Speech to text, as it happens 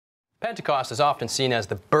Pentecost is often seen as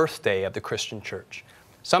the birthday of the Christian church.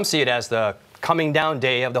 Some see it as the coming down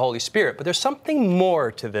day of the Holy Spirit, but there's something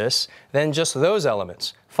more to this than just those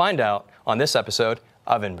elements. Find out on this episode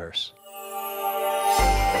of Inverse.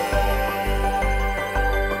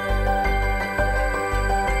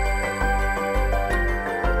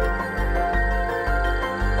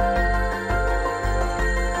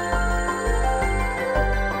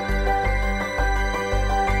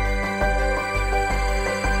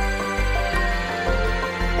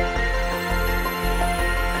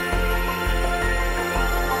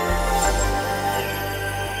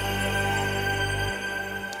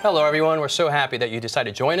 Hello everyone, we're so happy that you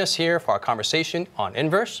decided to join us here for our conversation on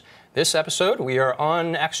Inverse. This episode, we are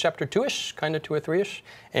on Acts chapter 2-ish, kind of 2 or 3-ish.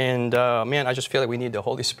 And man, I just feel like we need the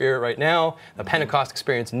Holy Spirit right now, the Pentecost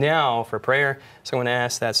experience now for prayer. So I'm going to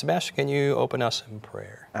ask that. Sebastian, can you open us in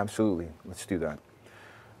prayer? Absolutely, let's do that.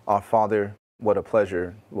 Our Father, what a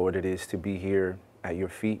pleasure, Lord, it is to be here at your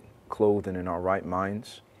feet, clothed and in our right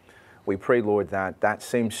minds. We pray, Lord, that that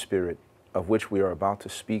same Spirit of which we are about to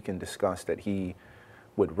speak and discuss, that He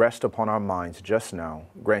would rest upon our minds just now,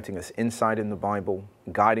 granting us insight in the Bible,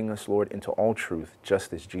 guiding us, Lord, into all truth,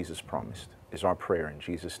 just as Jesus promised, is our prayer in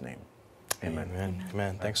Jesus' name. Amen. Amen.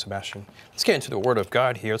 Amen. Thanks, Sebastian. Let's get into the Word of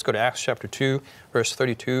God here. Let's go to Acts chapter 2, verse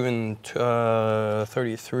 32 and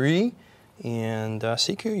 33. And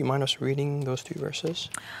Siku, you mind us reading those two verses?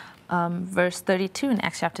 Verse 32 in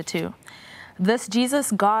Acts chapter 2. This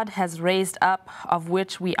Jesus God has raised up, of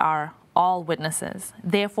which we are all witnesses.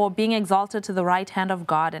 Therefore, being exalted to the right hand of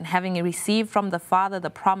God, and having received from the Father the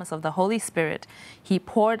promise of the Holy Spirit, He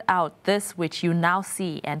poured out this which you now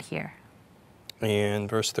see and hear. And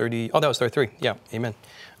verse 30, that was 33. Yeah, amen.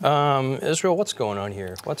 Israel, what's going on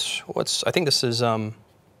here? I think this is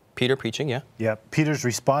Peter preaching, yeah? Yeah, Peter's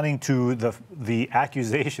responding to the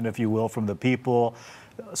accusation, if you will, from the people.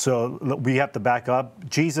 So we have to back up.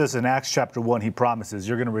 Jesus in Acts chapter 1, He promises,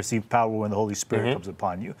 you're going to receive power when the Holy Spirit comes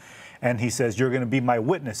upon you. And He says, you're going to be my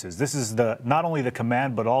witnesses. This is not only the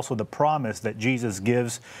command, but also the promise that Jesus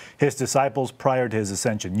gives His disciples prior to His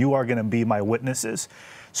ascension. You are going to be my witnesses.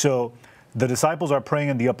 So the disciples are praying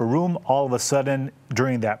in the upper room. All of a sudden,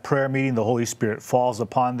 during that prayer meeting, the Holy Spirit falls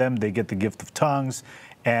upon them. They get the gift of tongues,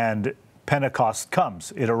 and Pentecost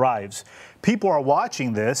comes. It arrives. People are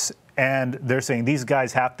watching this, and they're saying, these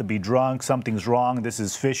guys have to be drunk. Something's wrong. This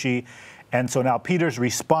is fishy. And so now Peter's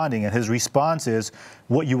responding, and his response is,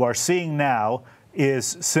 what you are seeing now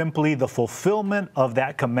is simply the fulfillment of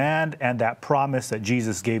that command and that promise that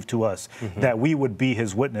Jesus gave to us, that we would be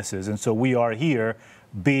His witnesses. And so we are here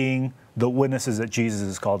being the witnesses that Jesus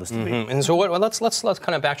has called us to be. And so let's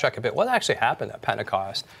kind of backtrack a bit. What actually happened at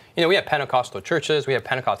Pentecost? You know, we have Pentecostal churches, we have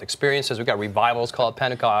Pentecost experiences, we've got revivals called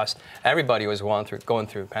Pentecost. Everybody was going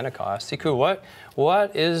through Pentecost. Siku,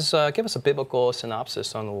 give us a biblical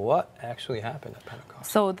synopsis on what actually happened at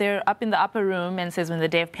Pentecost. So they're up in the upper room, and it says when the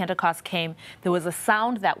day of Pentecost came, there was a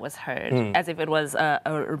sound that was heard, as if it was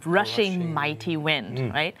a rushing mighty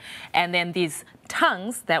wind, right? And then these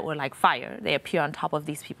tongues that were like fire, they appear on top of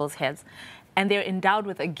these people's heads, and they're endowed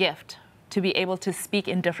with a gift to be able to speak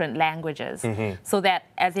in different languages, so that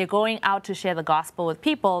as they're going out to share the gospel with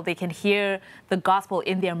people, they can hear the gospel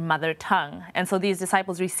in their mother tongue. And so these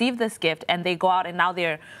disciples receive this gift, and they go out, and now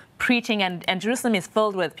they're preaching, and Jerusalem is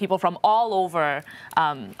filled with people from all over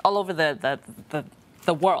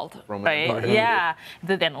the world, right? Yeah,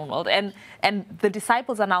 the then known world. And the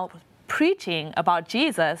disciples are now preaching about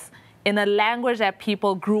Jesus in a language that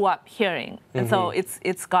people grew up hearing. And so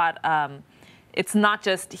it's got it's not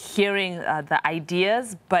just hearing the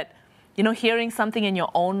ideas, but hearing something in your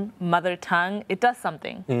own mother tongue, it does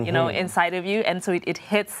something, inside of you. And so it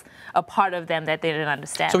hits a part of them that they didn't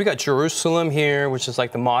understand. So we got Jerusalem here, which is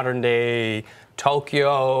like the modern day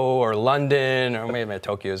Tokyo or London, or maybe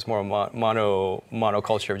Tokyo is more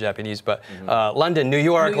monoculture of Japanese, but London, New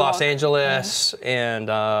York, Los Angeles, and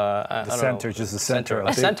the center, just the center,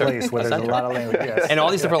 a big place where there's a lot of languages. And all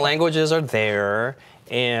these different languages are there.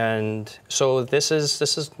 And so this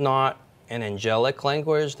is not an angelic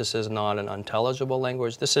language. This is not an unintelligible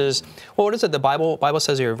language. This is, well, what is it? The Bible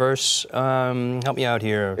says here, verse, help me out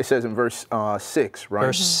here. It says in verse 6, right?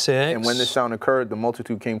 Verse 6. And when this sound occurred, the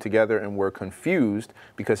multitude came together and were confused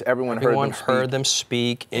because everyone heard them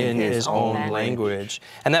speak in his own language.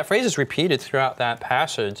 And that phrase is repeated throughout that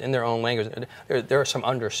passage in their own language. There is some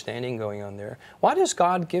understanding going on there. Why does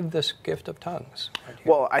God give this gift of tongues? Right here?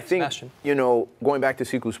 Well, I think, going back to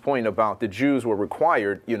Siku's point about the Jews were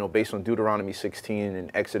required, based on Deuteronomy 16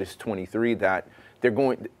 and Exodus 23, that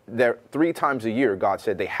they're 3 times a year, God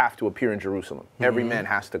said they have to appear in Jerusalem. Every man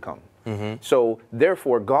has to come. So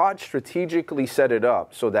therefore, God strategically set it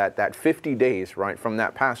up so that that 50 days, right, from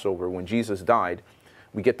that Passover when Jesus died,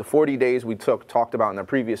 we get the 40 days we talked about in the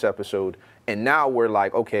previous episode, and now we're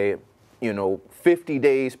like, okay, 50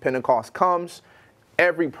 days, Pentecost comes.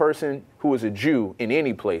 Every person who is a Jew in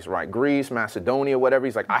any place, right, Greece, Macedonia, whatever,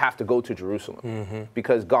 he's like, I have to go to Jerusalem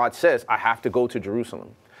because God says I have to go to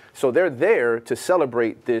Jerusalem. So they're there to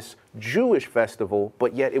celebrate this Jewish festival,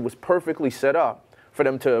 but yet it was perfectly set up for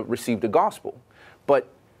them to receive the gospel. But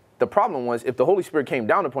the problem was, if the Holy Spirit came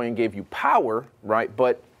down upon you and gave you power, right,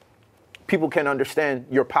 but people can understand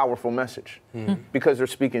your powerful message because they're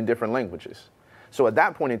speaking different languages. So at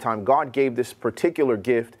that point in time, God gave this particular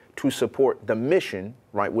gift to support the mission,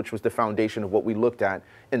 right, which was the foundation of what we looked at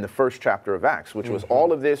in the first chapter of Acts, which was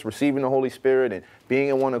all of this, receiving the Holy Spirit and being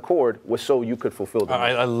in one accord, was so you could fulfill the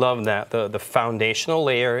mission. I love that. The foundational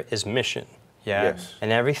layer is mission. Yeah. Yes.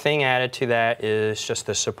 And everything added to that is just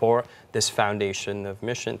to support this foundation of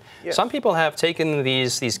mission. Yes. Some people have taken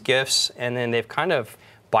these gifts and then they've kind of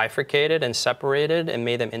bifurcated and separated and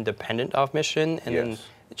made them independent of mission, and then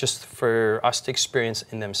just for us to experience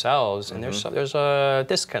in themselves. And there's a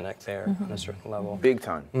disconnect there on a certain level. Big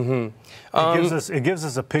time. It gives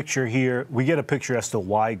us a picture here. We get a picture as to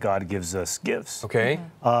why God gives us gifts. Okay.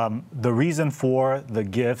 The reason for the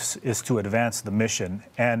gifts is to advance the mission.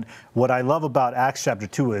 And what I love about Acts chapter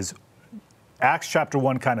 2 is Acts chapter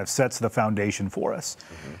 1 kind of sets the foundation for us.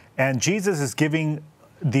 And Jesus is giving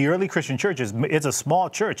the early Christian church, it's a small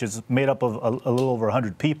church. It's made up of a little over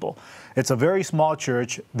 100 people. It's a very small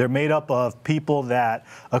church. They're made up of people that,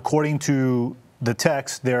 according to the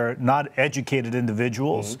text, they're not educated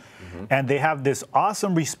individuals. And they have this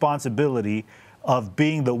awesome responsibility of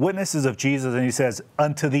being the witnesses of Jesus. And he says,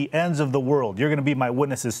 unto the ends of the world, you're going to be my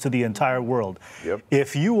witnesses to the entire world.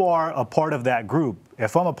 If you are a part of that group,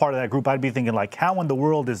 if I'm a part of that group, I'd be thinking like, how in the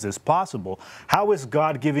world is this possible? How is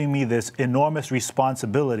God giving me this enormous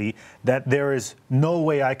responsibility that there is no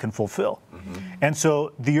way I can fulfill? And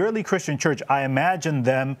so the early Christian church, I imagine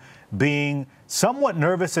them being somewhat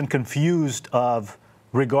nervous and confused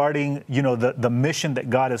regarding, the mission that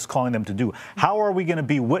God is calling them to do. How are we going to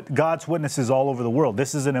be God's witnesses all over the world?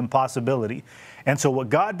 This is an impossibility. And so what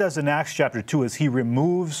God does in Acts chapter 2 is he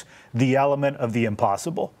removes the element of the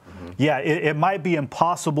impossible. Yeah, it might be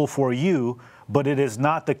impossible for you, but it is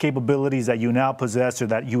not the capabilities that you now possess or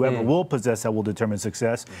that you ever will possess that will determine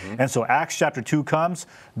success. And so Acts chapter 2 comes,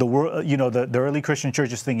 the early Christian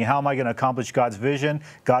church is thinking, how am I going to accomplish God's vision,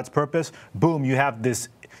 God's purpose? Boom, you have this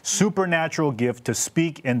supernatural gift to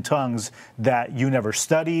speak in tongues that you never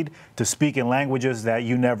studied, to speak in languages that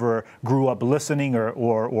you never grew up listening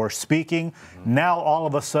or speaking. Now, all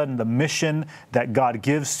of a sudden, the mission that God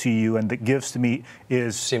gives to you and that gives to me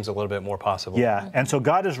seems a little bit more possible. Yeah, and so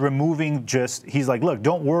God is removing he's like, look,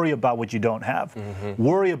 don't worry about what you don't have.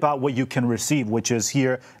 Worry about what you can receive, which is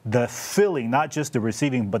here, the filling, not just the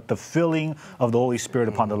receiving, but the filling of the Holy Spirit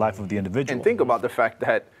upon the life of the individual. And think about the fact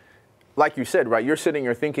that, like you said, right, you're sitting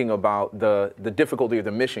here thinking about the difficulty of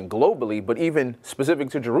the mission globally, but even specific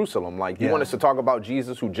to Jerusalem. Like, you want us to talk about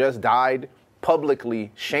Jesus who just died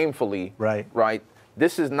publicly, shamefully, right?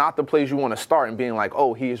 This is not the place you want to start and being like,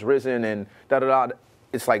 oh, he is risen and da-da-da.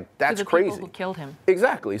 It's like, that's crazy. People who killed him.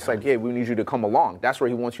 Exactly. It's like, yeah, we need you to come along. That's where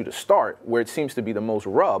he wants you to start, where it seems to be the most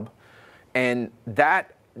rub. And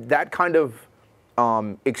that kind of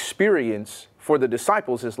experience for the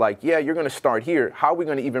disciples is like, yeah, you're going to start here. How are we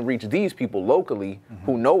going to even reach these people locally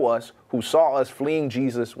who know us, who saw us fleeing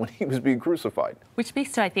Jesus when he was being crucified? Which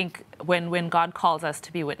speaks to, I think, when God calls us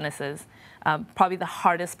to be witnesses, probably the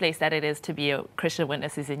hardest place that it is to be a Christian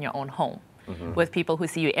witness is in your own home. With people who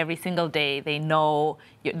see you every single day. They know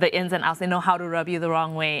the ins and outs. They know how to rub you the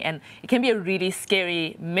wrong way. And it can be a really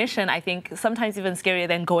scary mission, I think, sometimes even scarier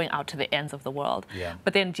than going out to the ends of the world.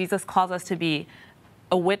 But then Jesus calls us to be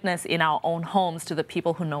a witness in our own homes to the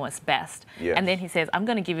people who know us best. And then he says, I'm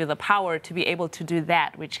going to give you the power to be able to do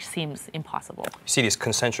that, which seems impossible. You see these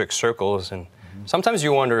concentric circles, and sometimes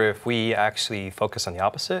you wonder if we actually focus on the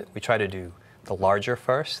opposite. We try to do the larger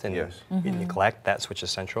first, and we neglect that which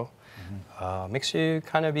is central. Makes you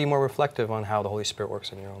kind of be more reflective on how the Holy Spirit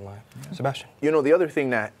works in your own life. Sebastian. You know, the other thing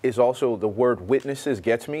that is also the word witnesses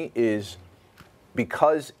gets me is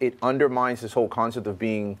because it undermines this whole concept of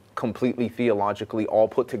being completely theologically all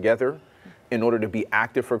put together in order to be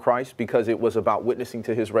active for Christ, because it was about witnessing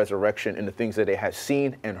to his resurrection and the things that they had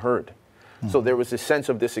seen and heard. So there was this sense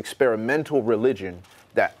of this experimental religion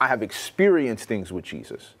that I have experienced things with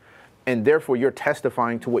Jesus, and therefore you're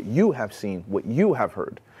testifying to what you have seen, what you have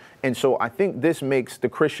heard. And so I think this makes the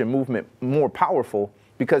Christian movement more powerful,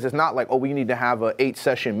 because it's not like, oh, we need to have an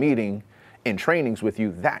 8-session meeting in trainings with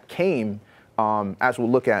you, that came, as we'll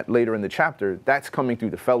look at later in the chapter, that's coming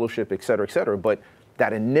through the fellowship, et cetera, et cetera. But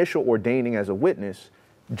that initial ordaining as a witness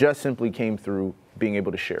just simply came through being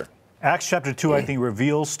able to share. Acts chapter 2, I think,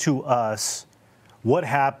 reveals to us what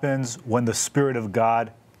happens when the Spirit of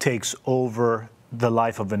God takes over the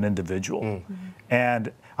life of an individual.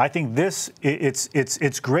 And I think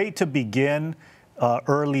it's great to begin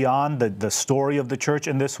early on the story of the church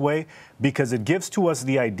in this way, because it gives to us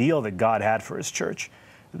the ideal that God had for his church.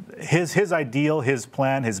 His ideal, his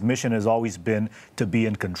plan, his mission has always been to be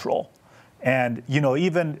in control. And, you know,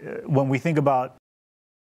 even when we think about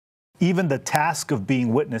even the task of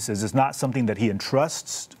being witnesses is not something that he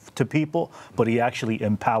entrusts to people, but he actually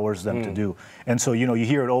empowers them to do. And so, you know, you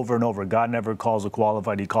hear it over and over. God never calls a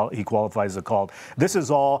qualified, he qualifies the called. This is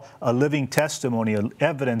all a living testimony,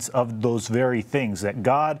 evidence of those very things, that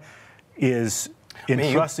God is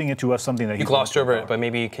entrusting it to us, something that you glossed over it, but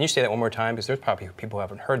maybe can you say that one more time, because there's probably people who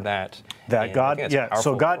haven't heard that. That God, yeah.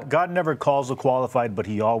 So God never calls a qualified, but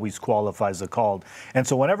he always qualifies the called. And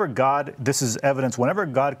so whenever God, this is evidence, whenever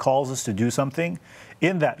God calls us to do something,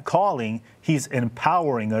 in that calling, he's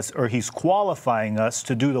empowering us, or he's qualifying us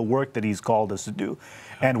to do the work that he's called us to do.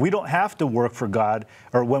 And we don't have to work for God,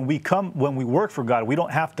 or when we work for God, we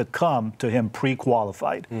don't have to come to him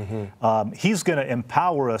pre-qualified. He's going to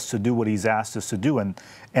empower us to do what he's asked us to do.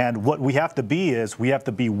 And what we have to be is, we have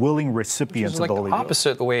to be willing recipients of the Holy Ghost.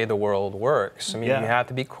 Opposite the way the world works. I mean, you have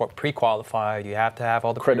to be pre-qualified, you have to have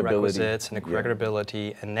all the prerequisites and the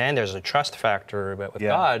credibility, and then there's a trust factor. But with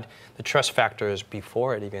God, the trust factor is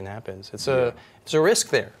before it even happens. It's a risk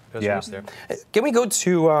there. There's a risk there. Can we go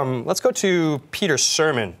to, let's go to Peter's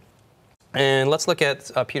sermon. And let's look at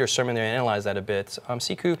Peter's sermon there and analyze that a bit.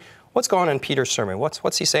 Siku, what's going on in Peter's sermon?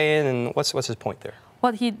 What's he saying, and what's his point there?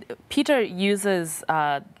 Well, Peter uses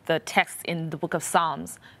the text in the book of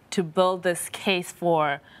Psalms to build this case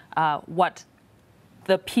for what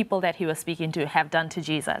the people that he was speaking to have done to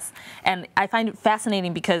Jesus. And I find it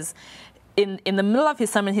fascinating because in the middle of his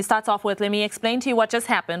sermon, he starts off with, let me explain to you what just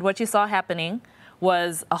happened. What you saw happening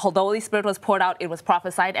was the Holy Spirit was poured out, it was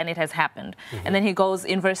prophesied, and it has happened. And then he goes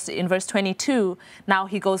in verse 22, now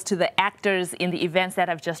he goes to the actors in the events that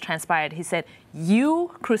have just transpired. He said,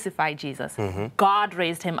 you crucified Jesus. God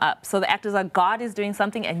raised him up. So the actors are, God is doing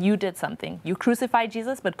something and you did something. You crucified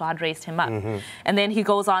Jesus, but God raised him up. And then he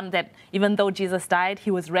goes on that even though Jesus died,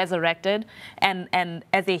 he was resurrected. And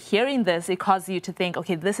as they're hearing this, it causes you to think,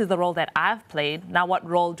 okay, this is the role that I've played. Now what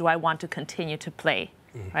role do I want to continue to play?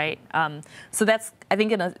 Right, so that's, I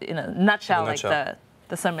think, in a nutshell, like the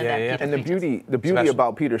sermon that Peter and the beauty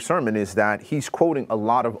about Peter's sermon is that he's quoting a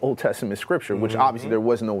lot of Old Testament scripture, which obviously there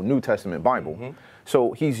was no New Testament Bible.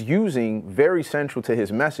 So he's using, very central to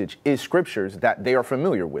his message is scriptures that they are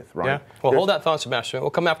familiar with, right? Yeah. Well, hold that thought, Sebastian. We'll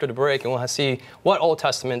come after the break and we'll see what Old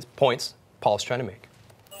Testament points Paul's trying to make.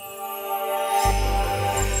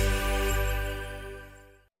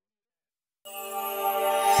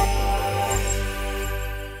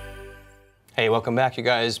 Hey, welcome back, you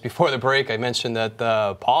guys. Before the break, I mentioned that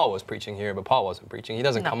Paul was preaching here, but Paul wasn't preaching. He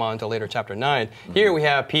doesn't come on until later, chapter 9. Here we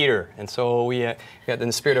have Peter, and so we got in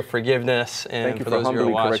the spirit of forgiveness. And for those of you who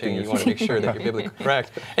are watching, you want to make sure that you're biblically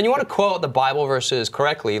correct, and you want to quote the Bible verses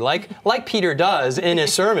correctly, like Peter does in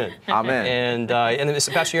his sermon. Amen. And this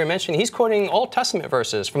Pastor, you're mentioning he's quoting Old Testament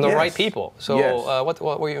verses from the right people. So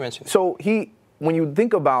what were you mentioning? So when you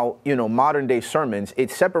think about, modern day sermons, it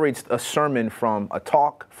separates a sermon from a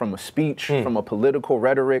talk, from a speech, from a political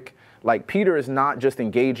rhetoric. Like Peter is not just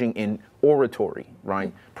engaging in oratory,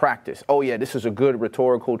 right? Practice. Oh yeah, this is a good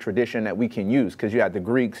rhetorical tradition that we can use, because you had the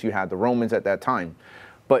Greeks, you had the Romans at that time.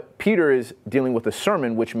 But Peter is dealing with a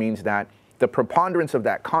sermon, which means that the preponderance of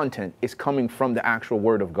that content is coming from the actual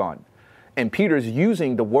Word of God. And Peter's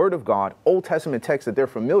using the Word of God, Old Testament texts that they're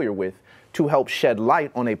familiar with, to help shed light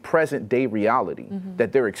on a present-day reality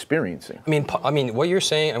that they're experiencing. I mean, what you're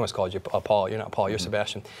saying, I almost called you Paul. You're not Paul. You're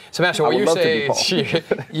Sebastian. Sebastian, what you're saying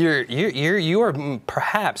is you are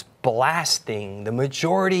perhaps blasting the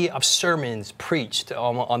majority of sermons preached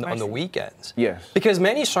on the weekends. Yes. Because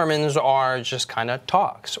many sermons are just kind of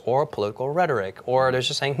talks or political rhetoric, or they're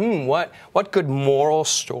just saying, what good moral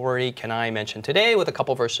story can I mention today with a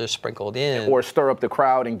couple verses sprinkled in? Or stir up the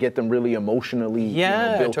crowd and get them really emotionally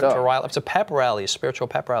built up. To rile up. It's a pep rally, a spiritual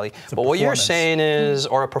pep rally. But what you're saying is,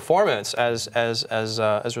 or a performance, as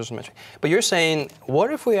was mentioned. But you're saying,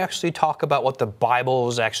 what if we actually talk about what the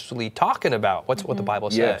Bible's actually talking about? What's what the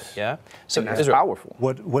Bible says? Yeah. So that's powerful.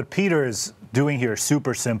 What Peter is doing here is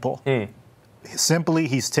super simple. Simply,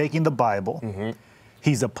 he's taking the Bible,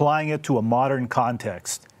 he's applying it to a modern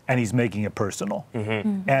context, and he's making it personal.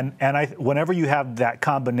 Whenever you have that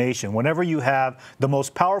combination, whenever you have, the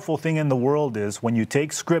most powerful thing in the world is when you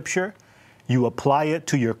take scripture, you apply it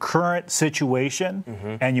to your current situation,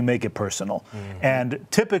 and you make it personal. And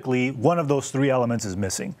typically, one of those three elements is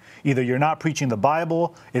missing. Either you're not preaching the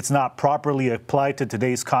Bible, it's not properly applied to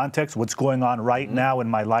today's context, what's going on right now in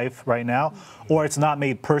my life right now, or it's not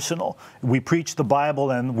made personal. We preach the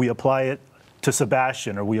Bible and we apply it to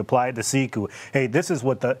Sebastian, or we apply it to Siku. Hey, this is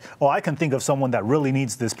what I can think of someone that really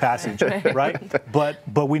needs this passage, right?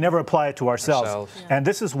 But we never apply it to ourselves. Yeah. And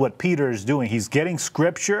this is what Peter is doing. He's getting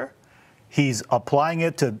scripture, he's applying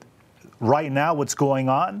it to right now what's going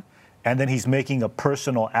on, and then he's making a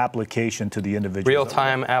personal application to the individual.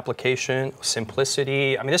 Real-time application,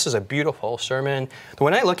 simplicity. I mean, this is a beautiful sermon.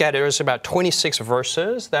 When I look at it, there's about 26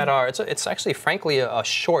 verses that are, it's actually, frankly, a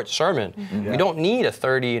short sermon. We don't need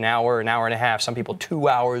an hour and a half, some people 2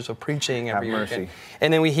 hours of preaching every weekend.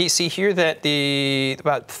 And then we see here that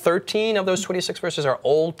about 13 of those 26 verses are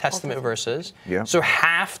Old Testament verses. Yeah. So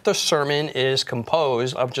half the sermon is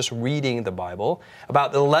composed of just reading the Bible.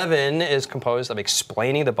 About 11 is composed of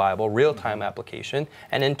explaining the Bible, real-time application.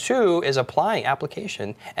 And then 2 is applying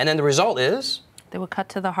application. And then the result is? They were cut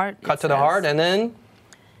to the heart. Cut to the heart, and then?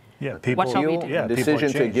 Yeah, people What shall we do? Yeah,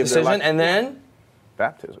 decision to give their life. And then?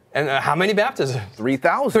 Baptism. And how many baptisms?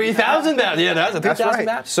 3,000. 3,000 baptisms. Yeah, that's 3,000 right.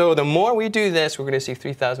 baptisms. So the more we do this, we're going to see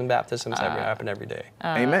 3,000 baptisms happen every day.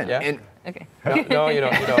 Amen. Yeah. And Okay. No, you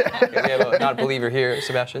don't. We have a not-believer here,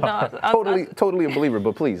 Sebastian. totally a believer,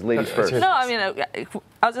 but please, ladies first. No, I mean,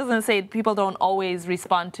 I was just going to say, people don't always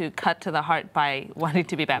respond to cut to the heart by wanting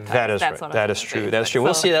to be baptized. That is That's right. what That I'm is true. saying. That's true.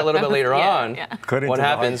 We'll see that a little bit later Yeah, on. yeah. Cut into What the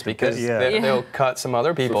happens heart. because Yeah. they'll cut some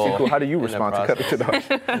other people. Siku, how do you in the respond to cut it to the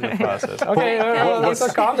heart? in the process. Okay,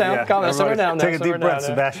 let's calm down. Yeah, Calm down. Simmer everybody down. take a simmer deep breath, down,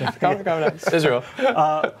 Sebastian. Calm down. Israel.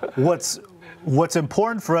 What's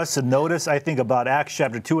important for us to notice, I think, about Acts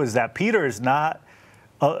chapter 2 is that Peter is not,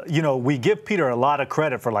 we give Peter a lot of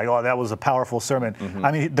credit for that was a powerful sermon.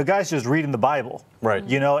 I mean, the guy's just reading the Bible. Right.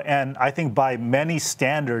 And I think by many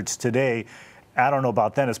standards today, I don't know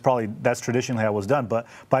about then, that's traditionally how it was done, but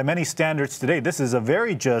by many standards today, this is a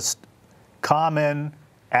very just common,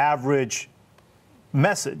 average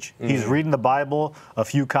message. He's reading the Bible, a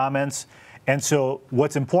few comments. And so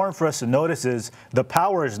what's important for us to notice is the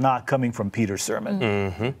power is not coming from Peter's sermon.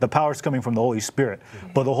 The power is coming from the Holy Spirit.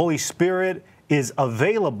 But the Holy Spirit is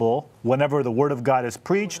available whenever the Word of God is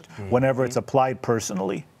preached, whenever it's applied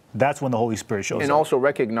personally. That's when the Holy Spirit shows up. And also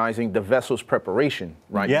recognizing the vessel's preparation,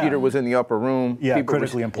 right? Yeah. Peter was in the upper room. Yeah,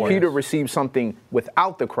 critically important. Peter received something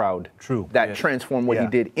without the crowd. True. That transformed what he Yeah.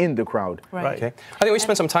 did in the crowd. Right. Okay. I think we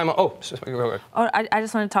spent some time on. Oh, go ahead. I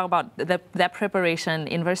just want to talk about that preparation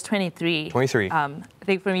in verse 23. 23. I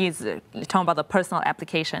think for me, it's talking about the personal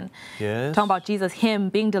application. Yes. Talking about Jesus, him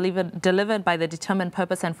being delivered by the determined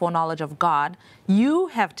purpose and foreknowledge of God, you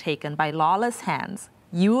have taken by lawless hands.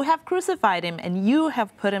 You have crucified him and you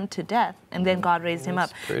have put him to death, and then God raised him up.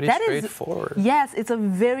 Pretty That is, straightforward. yes, it's a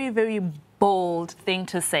very, very bold thing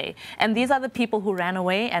to say. And these are the people who ran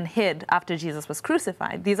away and hid after Jesus was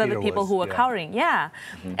crucified. These are Peter the people who were was, yeah. cowering. Yeah.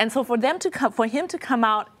 And so for him to come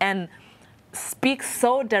out and speak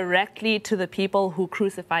so directly to the people who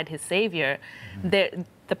crucified his Savior,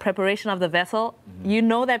 the preparation of the vessel, you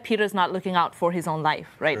know that Peter's not looking out for his own life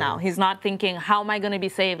right now. He's not thinking, how am I going to be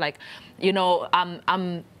saved?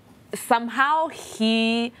 Somehow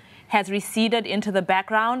he has receded into the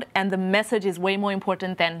background, and the message is way more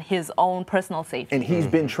important than his own personal safety. And he's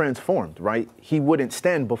been transformed, right? He wouldn't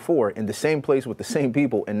stand before in the same place with the same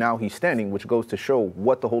people, and now he's standing, which goes to show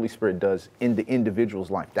what the Holy Spirit does in the individual's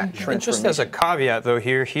life. That transformation. And just as a caveat, though,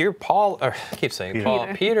 here Paul, I keep saying Paul,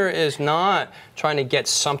 Peter is not trying to get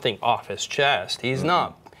something off his chest. He's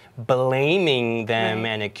not blaming them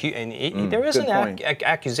and there is an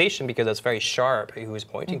accusation because that's very sharp who he's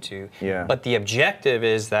pointing to. Yeah. But the objective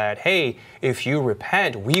is that, hey, if you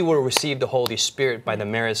repent, we will receive the Holy Spirit by the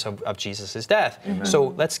merits of Jesus' death. So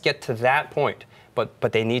let's get to that point.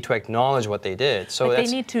 But they need to acknowledge what they did. So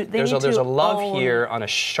But there's a love here on a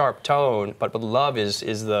sharp tone, but love is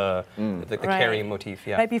the carrying motif.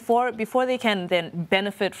 Yeah. Right, before they can then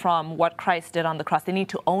benefit from what Christ did on the cross, they need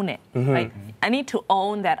to own it. Right? I need to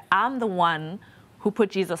own that I'm the one who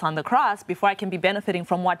put Jesus on the cross before I can be benefiting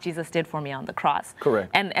from what Jesus did for me on the cross.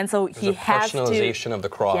 Correct. And so he has to personalization of the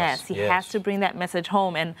cross. Yes, he has to bring that message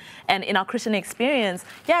home. And in our Christian experience,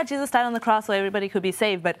 Jesus died on the cross so everybody could be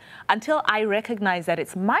saved. But until I recognize that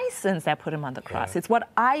it's my sins that put him on the cross, it's what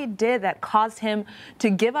I did that caused him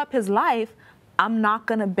to give up his life, I'm not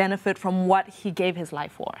going to benefit from what he gave his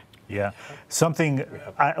life for. Yeah. Something,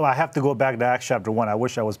 I have to go back to Acts chapter 1. I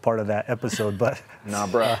wish I was part of that episode, but. Nah,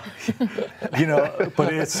 bro. You know,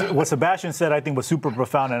 but it's what Sebastian said, I think, was super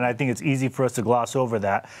profound, and I think it's easy for us to gloss over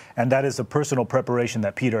that. And that is the personal preparation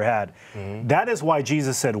that Peter had. That is why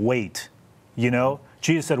Jesus said, wait. You know,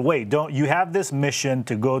 Jesus said, wait, you have this mission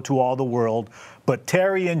to go to all the world, but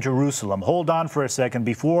tarry in Jerusalem. Hold on for a second.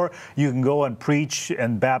 Before you can go and preach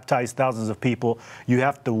and baptize thousands of people, you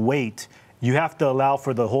have to wait. You have to allow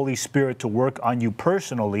for the Holy Spirit to work on you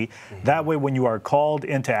personally. That way, when you are called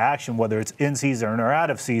into action, whether it's in season or out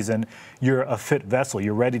of season, you're a fit vessel.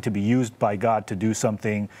 You're ready to be used by God to do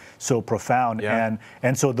something so profound. Yeah.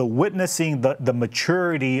 And so the witnessing, the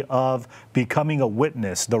maturity of becoming a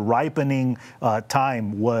witness, the ripening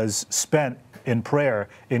time was spent in prayer,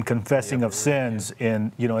 in confessing of sins,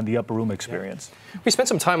 in the upper room experience. We spent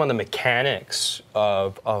some time on the mechanics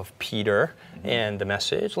of Peter and the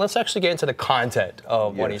message. Let's actually get into the content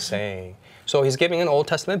of what he's saying. So he's giving an Old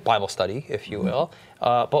Testament Bible study, if you will.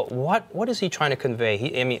 But what is he trying to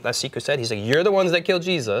convey? I mean, as Seeker said, he's like, you're the ones that killed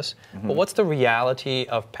Jesus. But what's the reality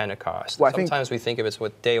of Pentecost? Well, sometimes we think of it as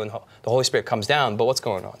what day when the Holy Spirit comes down, but what's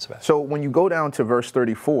going on, Sebastian? So when you go down to verse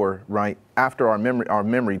 34, right, after our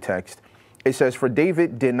memory text, it says, for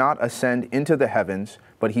David did not ascend into the heavens,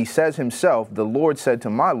 but he says himself, the Lord said to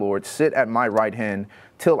my Lord, sit at my right hand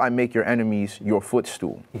till I make your enemies your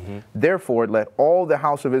footstool. Therefore, let all the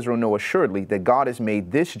house of Israel know assuredly that God has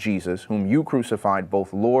made this Jesus, whom you crucified,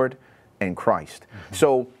 both Lord and Christ.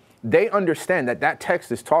 So they understand that that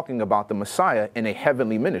text is talking about the Messiah in a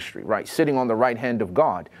heavenly ministry, right? Sitting on the right hand of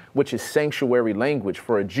God, which is sanctuary language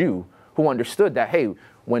for a Jew who understood that, hey,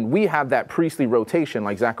 when we have that priestly rotation,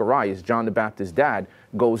 like Zacharias, John the Baptist's dad,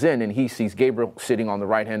 goes in and he sees Gabriel sitting on the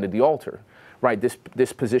right hand of the altar, right?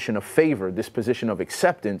 This position of favor, this position of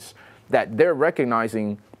acceptance, that they're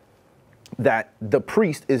recognizing that the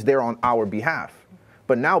priest is there on our behalf.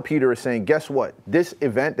 But now Peter is saying, guess what? This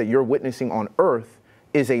event that you're witnessing on earth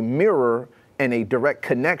is a mirror and a direct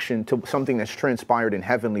connection to something that's transpired in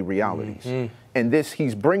heavenly realities. And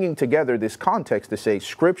he's bringing together this context to say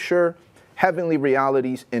Scripture, heavenly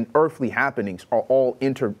realities, and earthly happenings are all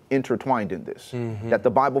intertwined in this. That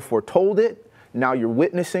the Bible foretold it, now you're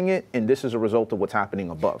witnessing it, and this is a result of what's happening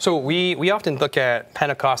above. So we often look at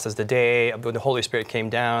Pentecost as the day when the Holy Spirit came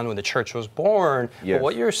down, when the church was born. Yes. But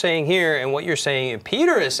what you're saying here, and what you're saying, and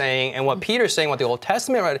Peter is saying, and what Peter's saying, what the Old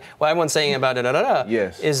Testament, what everyone's saying about it,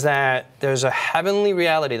 Yes. is that there's a heavenly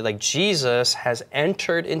reality. Like Jesus has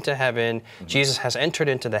entered into heaven, Jesus has entered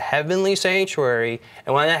into the heavenly sanctuary,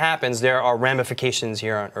 and when that happens, there are ramifications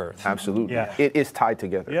here on earth. Absolutely. Yeah. It is tied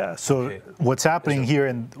together. Yeah. So what's happening here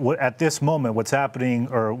at this moment, what's happening,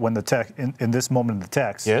 or when the text in this moment in the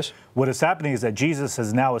text, Yes. what is happening is that Jesus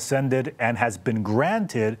has now ascended and has been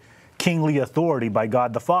granted kingly authority by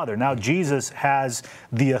God the Father. Now Jesus has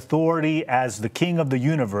the authority as the King of the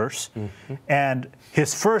universe, and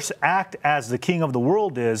his first act as the King of the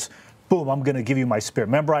world is, boom, I'm going to give you my Spirit.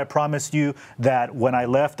 Remember, I promised you that when I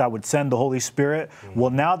left, I would send the Holy Spirit.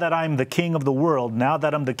 Well, now that I'm the King of the world, now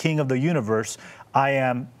that I'm the King of the universe,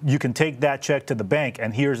 you can take that check to the bank,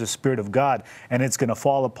 and here's the Spirit of God, and it's going to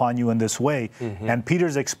fall upon you in this way. And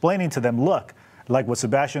Peter's explaining to them, look, like what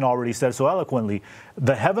Sebastian already said so eloquently,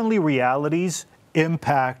 the heavenly realities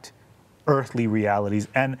impact earthly realities,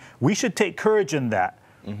 and we should take courage in that.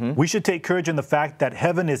 We should take courage in the fact that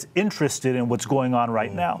heaven is interested in what's going on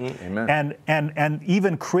right now. Amen. And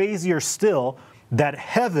even crazier still, that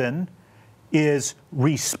heaven is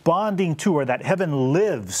responding to, or that heaven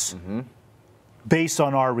lives based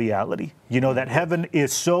on our reality. You know, that heaven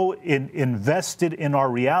is so invested in our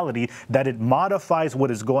reality that it modifies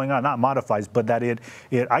what is going on. Not modifies, but that it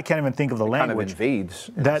I can't even think of the language. Kind of invades,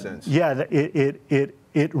 in that, a sense. Yeah,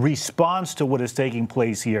 it responds to what is taking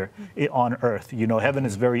place here on earth. You know, heaven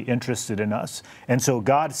is very interested in us. And so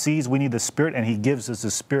God sees we need the Spirit, and he gives us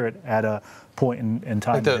the Spirit at a point in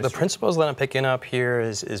time. Like the principles that I'm picking up here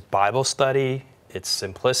is Bible study, it's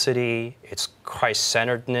simplicity, it's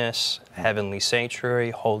Christ-centeredness, heavenly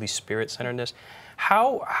sanctuary, Holy Spirit-centeredness.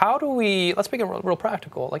 How do we, let's make it real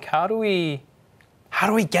practical, like how do we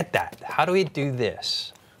get that? How do we do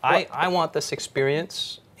this? Well, I want this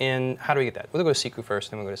experience, and how do we get that? We'll go to Siku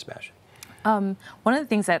first, then we'll go to Sebastian. One of the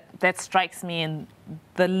things that strikes me in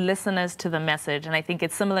the listeners to the message, and I think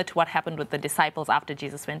it's similar to what happened with the disciples after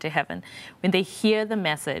Jesus went to heaven, when they hear the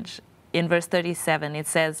message, in verse 37, it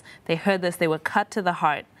says, they heard this, they were cut to the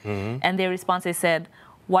heart, and their response, they said,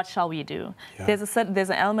 what shall we do? Yeah. There's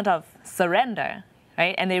an element of surrender,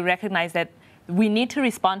 right? And they recognize that we need to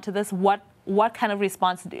respond to this. What kind of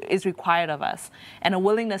response is required of us? And a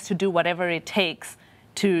willingness to do whatever it takes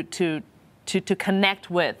to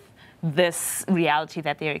connect with this reality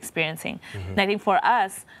that they're experiencing. And I think for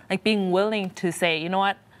us, like being willing to say, you know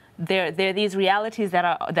what, there are these realities that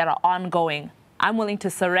are ongoing. I'm willing to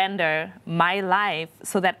surrender my life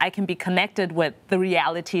so that I can be connected with the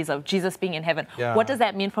realities of Jesus being in heaven. Yeah. What does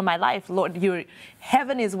that mean for my life? Lord,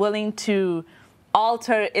 heaven is willing to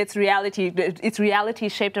alter its reality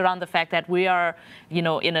shaped around the fact that we are,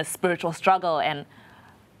 in a spiritual struggle. And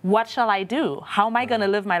what shall I do? How am I going to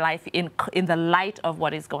live my life in the light of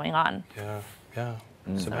what is going on? Yeah.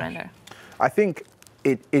 Surrender. I think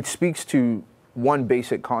it speaks to one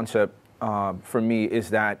basic concept for me, is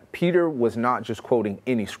that Peter was not just quoting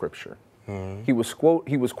any scripture. He was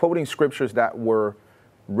quoting scriptures that were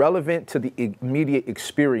relevant to the immediate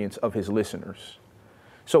experience of his listeners.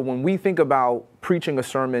 So when we think about preaching a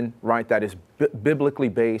sermon, right, that is biblically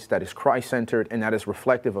based, that is Christ-centered, and that is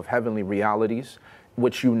reflective of heavenly realities,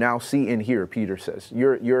 which you now see and hear, Peter says,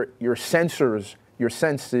 your senses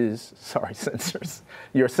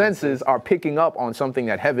are picking up on something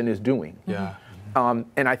that heaven is doing. Yeah.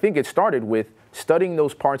 And I think it started with studying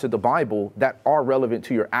those parts of the Bible that are relevant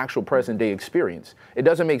to your actual present day experience. It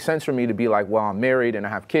doesn't make sense for me to be like, well, I'm married and I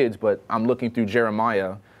have kids, but I'm looking through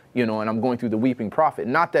Jeremiah, and I'm going through the weeping prophet.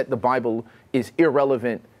 Not that the Bible is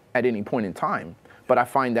irrelevant at any point in time, but I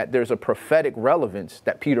find that there's a prophetic relevance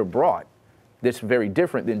that Peter brought that's very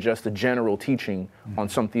different than just a general teaching on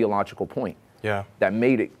some theological point. Yeah. That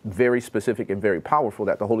made it very specific and very powerful,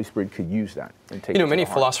 that the Holy Spirit could use that and take it to many the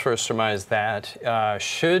heart. philosophers surmise that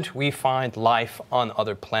should we find life on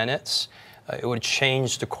other planets, it would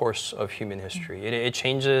change the course of human history. It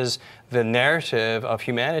changes the narrative of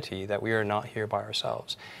humanity, that we are not here by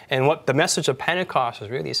ourselves. And what the message of Pentecost is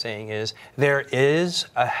really saying is there is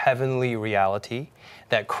a heavenly reality,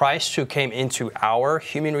 that Christ, who came into our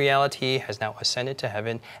human reality, has now ascended to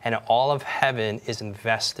heaven, and all of heaven is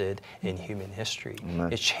invested in human history.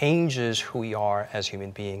 Amen. It changes who we are as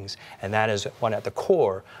human beings, and that is one at the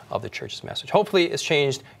core of the church's message. Hopefully it's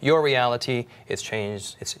changed your reality, it's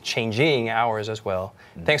changing ours as well.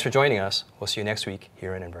 Thanks for joining us. We'll see you next week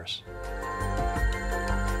here in Inverse.